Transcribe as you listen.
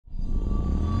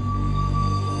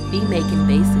Beat Making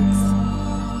Basics.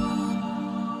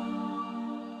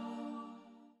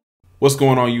 What's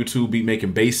going on YouTube? Beat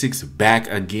Making Basics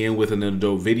back again with another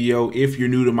dope video. If you're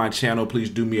new to my channel, please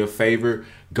do me a favor.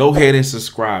 Go ahead and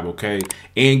subscribe, okay?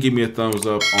 And give me a thumbs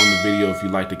up on the video if you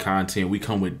like the content. We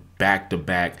come with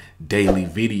back-to-back daily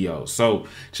videos. So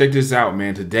check this out,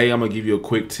 man. Today I'm gonna give you a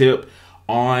quick tip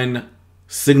on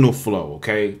signal flow,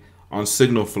 okay? On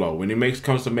signal flow. When it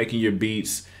comes to making your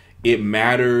beats, it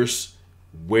matters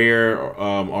where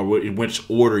or which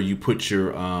order you put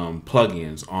your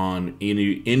plugins on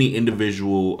any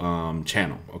individual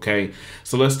channel. Okay,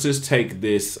 so let's just take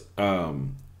this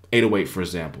 808 for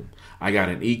example. I got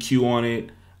an EQ on it,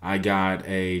 I got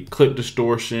a clip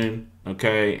distortion,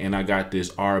 okay, and I got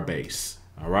this R bass.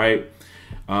 All right,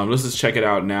 let's just check it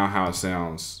out now how it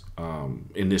sounds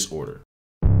in this order.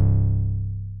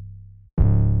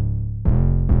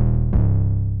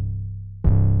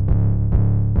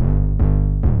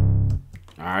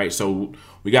 All right, so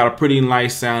we got a pretty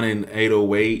nice sounding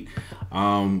 808.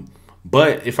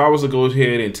 But if I was to go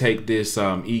ahead and take this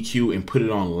EQ and put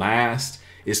it on last,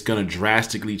 it's gonna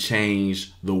drastically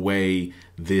change the way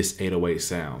this 808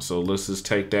 sounds. So let's just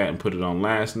take that and put it on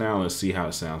last now. Let's see how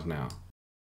it sounds now.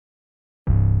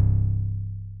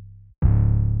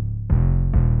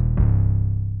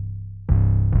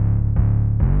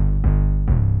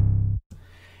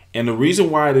 And the reason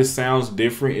why this sounds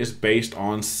different is based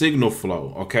on signal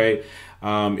flow, okay?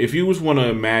 If you just want to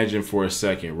imagine for a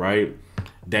second, right,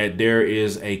 that there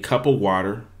is a cup of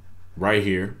water right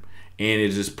here, and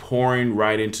it is pouring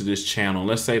right into this channel.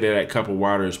 Let's say that cup of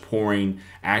water is pouring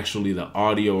actually the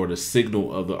audio or the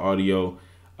signal of the audio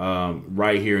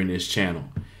right here in this channel.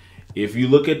 If you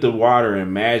look at the water and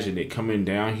imagine it coming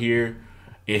down here,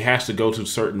 it has to go to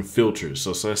certain filters.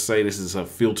 So let's say this is a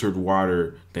filtered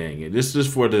water thing. And this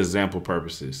is for the example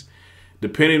purposes.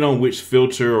 Depending on which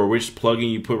filter or which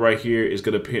plugin you put right here is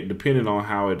going to depend on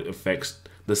how it affects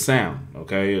the sound,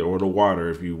 okay, or the water,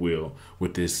 if you will,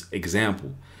 with this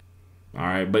example. All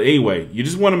right, but anyway, you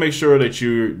just want to make sure that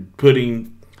you're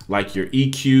putting like your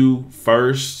EQ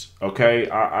first, okay?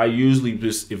 I usually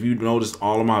just, if you notice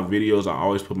all of my videos, I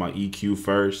always put my EQ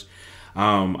first.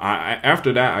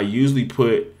 After that, I usually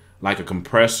put like a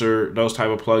compressor, those type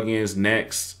of plugins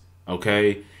next,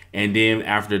 okay? And then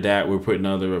after that, we're putting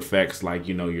other effects like,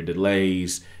 you know, your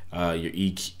delays, your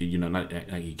EQ, you know, not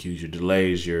EQs, your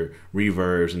delays, your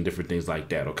reverbs, and different things like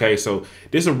that, okay? So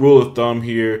there's a rule of thumb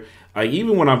here.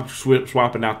 Even when I'm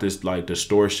swapping out this like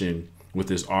distortion with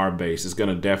this R bass, it's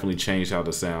gonna definitely change how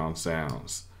the sound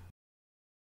sounds.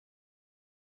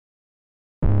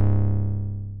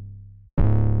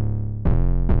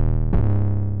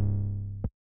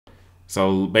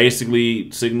 So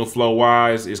basically, signal flow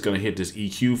wise, it's gonna hit this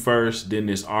EQ first, then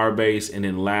this R bass, and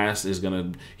then last is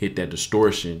gonna hit that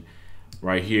distortion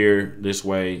right here. This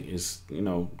way is, you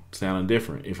know, sounding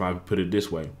different if I put it this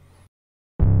way.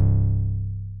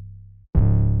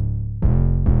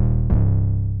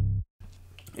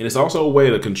 And it's also a way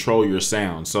to control your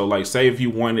sound. So like say if you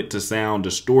want it to sound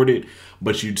distorted,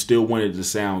 but you'd still want it to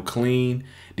sound clean,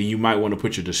 then you might want to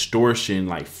put your distortion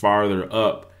like farther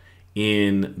up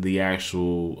in the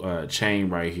actual chain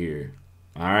right here.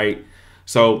 All right,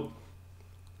 so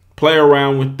play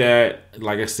around with that.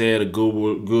 Like I said, a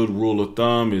good rule of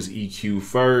thumb is EQ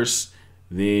first,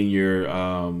 then your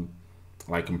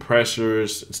like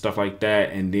compressors and stuff like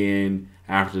that, and then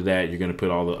after that you're gonna put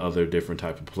all the other different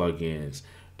type of plugins,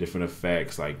 different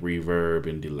effects like reverb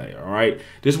and delay. All right,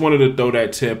 just wanted to throw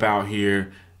that tip out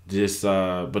here. Just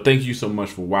but thank you so much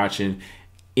for watching.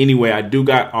 Anyway, I do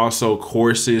got also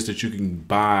courses that you can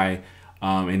buy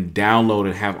and download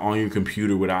and have on your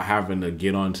computer without having to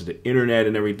get onto the internet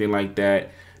and everything like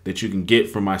that, that you can get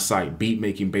from my site,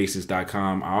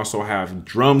 beatmakingbasics.com. I also have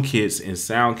drum kits and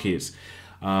sound kits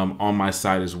on my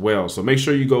site as well. So make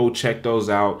sure you go check those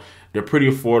out. They're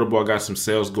pretty affordable. I got some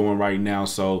sales going right now.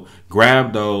 So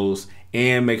grab those.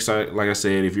 And make sure, like I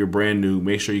said, if you're brand new,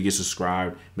 make sure you get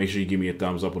subscribed. Make sure you give me a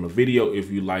thumbs up on the video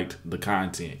if you liked the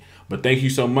content. But thank you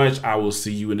so much. I will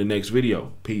see you in the next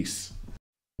video. Peace.